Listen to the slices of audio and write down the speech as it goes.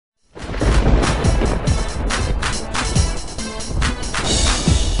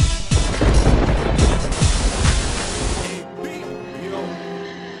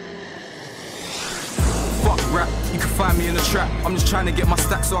trap. I'm just trying to get my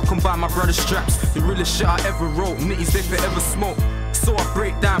stack so I can buy my brother's straps. The realest shit I ever wrote, nitties they forever smoke. So I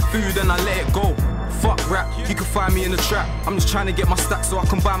break down food and I let it go. Fuck rap, you can find me in the trap. I'm just trying to get my stack so I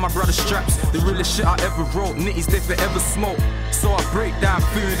can buy my brother's straps. The realest shit I ever wrote, nitties they forever smoke. So I break down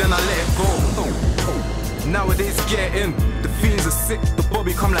food and I let it go. Nowadays get in, the fiends are sick, the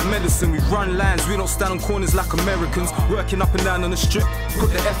bobby come like medicine. We run lines, we don't stand on corners like Americans. Working up and down on the strip,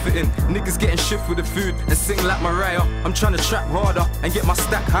 put the effort in. Niggas getting shift with the food and sing like Mariah. I'm trying to trap harder and get my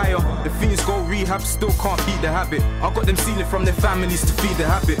stack higher. The fiends go rehab, still can't beat the habit. I got them stealing from their families to feed the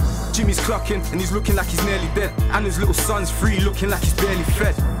habit. Jimmy's clucking and he's looking like he's nearly dead. And his little son's free, looking like he's barely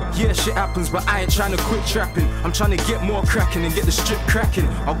fed. Yeah, shit happens, but I ain't trying to quit trapping. I'm trying to get more cracking and get the strip cracking.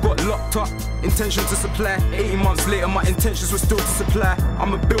 I got locked up, intention to supply. 18 months later, my intentions were still to supply.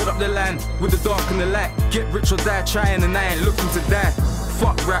 I'ma build up the land with the dark and the light. Get rich or die trying, and I ain't looking to die.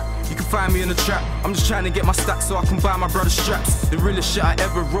 Fuck rap, you can find me in the trap. I'm just trying to get my stack so I can buy my brother's straps. The realest shit I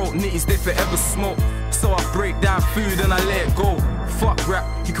ever wrote, nitties they forever smoke. So I break down food and I let it go. Fuck rap,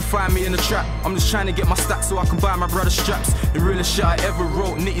 you can find me in the trap. I'm just trying to get my stack so I can buy my brother's straps. The realest shit I ever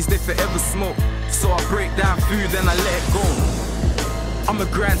wrote, nitties they forever smoke. So I break down food and I let it go. I'ma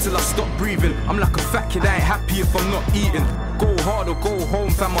grind till I stop breathing. I'm like a fat kid, I ain't happy if I'm not eating. Go hard or go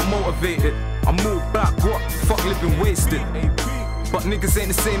home, fam, I'm motivated. I move back, what? Fuck living wasted. But niggas ain't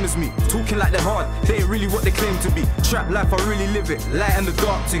the same as me, talking like they're hard, they ain't really what they claim to be. Trap life, I really live it, light and the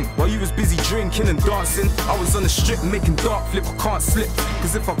dark thing. While you was busy drinking and dancing, I was on the strip making dark flip, I can't slip.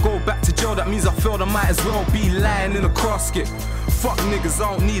 Cause if I go back to jail, that means I failed, I might as well be lying in a casket. Fuck niggas,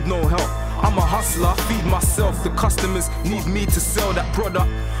 I don't need no help. I'm a hustler, I feed myself, the customers need me to sell that product.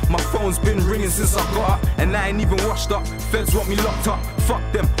 My phone's been ringing since I got up, and I ain't even washed up. Feds want me locked up, fuck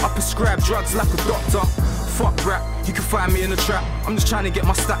them, I prescribe drugs like a doctor. Fuck rap, you can find me in the trap. I'm just trying to get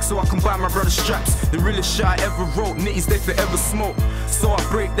my stack so I can buy my brother's straps. The realest shit I ever wrote, nitties they forever smoke. So I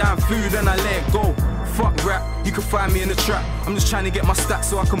break down food and I let it go. Fuck rap, you can find me in the trap. I'm just trying to get my stack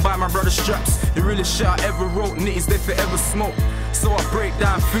so I can buy my brother's straps. The realest shit I ever wrote, nitties they forever smoke. So I break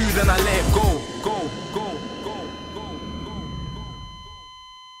down food and I let it go.